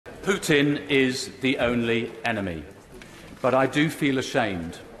Putin is the only enemy, but I do feel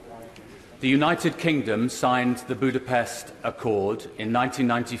ashamed. The United Kingdom signed the Budapest Accord in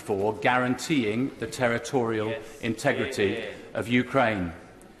 1994, guaranteeing the territorial integrity of Ukraine.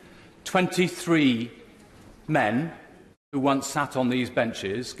 23 men who once sat on these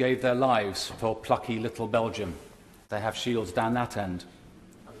benches gave their lives for plucky little Belgium. They have shields down that end.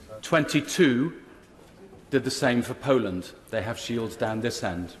 22 did the same for Poland. They have shields down this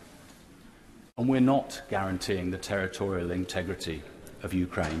end. And we're not guaranteeing the territorial integrity of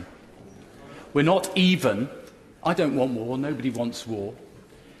Ukraine. We're not even, I don't want war, nobody wants war,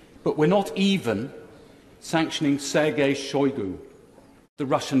 but we're not even sanctioning Sergei Shoigu, the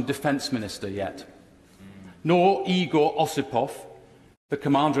Russian defense minister, yet, nor Igor Osipov, the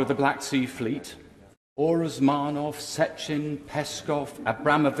commander of the Black Sea Fleet, or Uzmanov, Sechin, Peskov,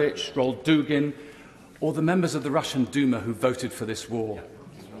 Abramovich, Roldugin, or the members of the Russian Duma who voted for this war.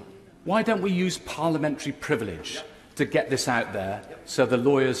 Why don't we use parliamentary privilege to get this out there so the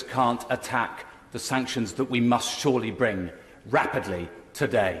lawyers can't attack the sanctions that we must surely bring rapidly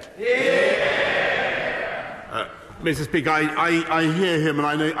today? Mr. Speaker, I hear him, and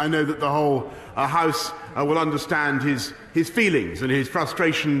I know that the whole House will understand his feelings and his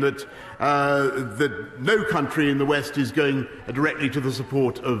frustration that no country in the West is going directly to the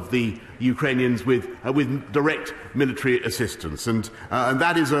support of the Ukrainians with direct military assistance, and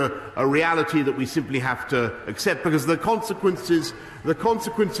that is a reality that we simply have to accept, because the consequences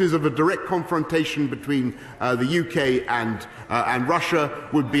of a direct confrontation between the UK and Russia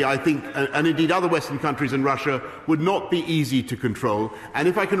would be, I think, and indeed other Western countries and Russia, would not be easy to control. And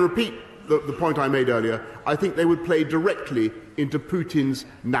if I can repeat the point I made earlier, I think they would play directly into Putin's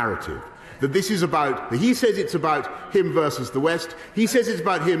narrative. That this is about, he says it's about him versus the West, he says it's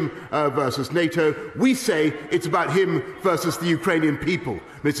about him versus NATO, we say it's about him versus the Ukrainian people,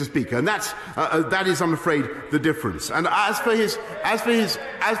 Mr. Speaker, and that is, I'm afraid, the difference. And as for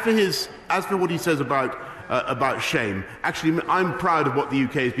what he says about shame, actually, I'm proud of what the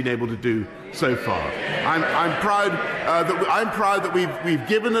UK has been able to do so far. I'm proud that we've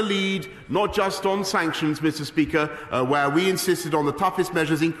given a lead, not just on sanctions, Mr. Speaker, where we insisted on the toughest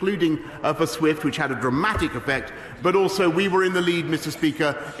measures, including for SWIFT, which had a dramatic effect, but also we were in the lead, Mr.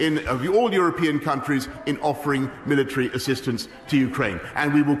 Speaker, in all European countries in offering military assistance to Ukraine,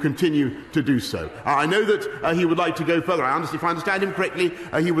 and we will continue to do so. I know that he would like to go further. If I understand him correctly,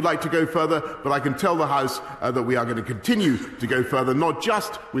 he would like to go further, but I can tell the House that we are going to continue to go further, not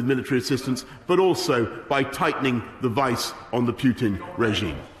just with military assistance, but also by tightening the vice on the Putin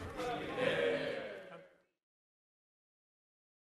regime.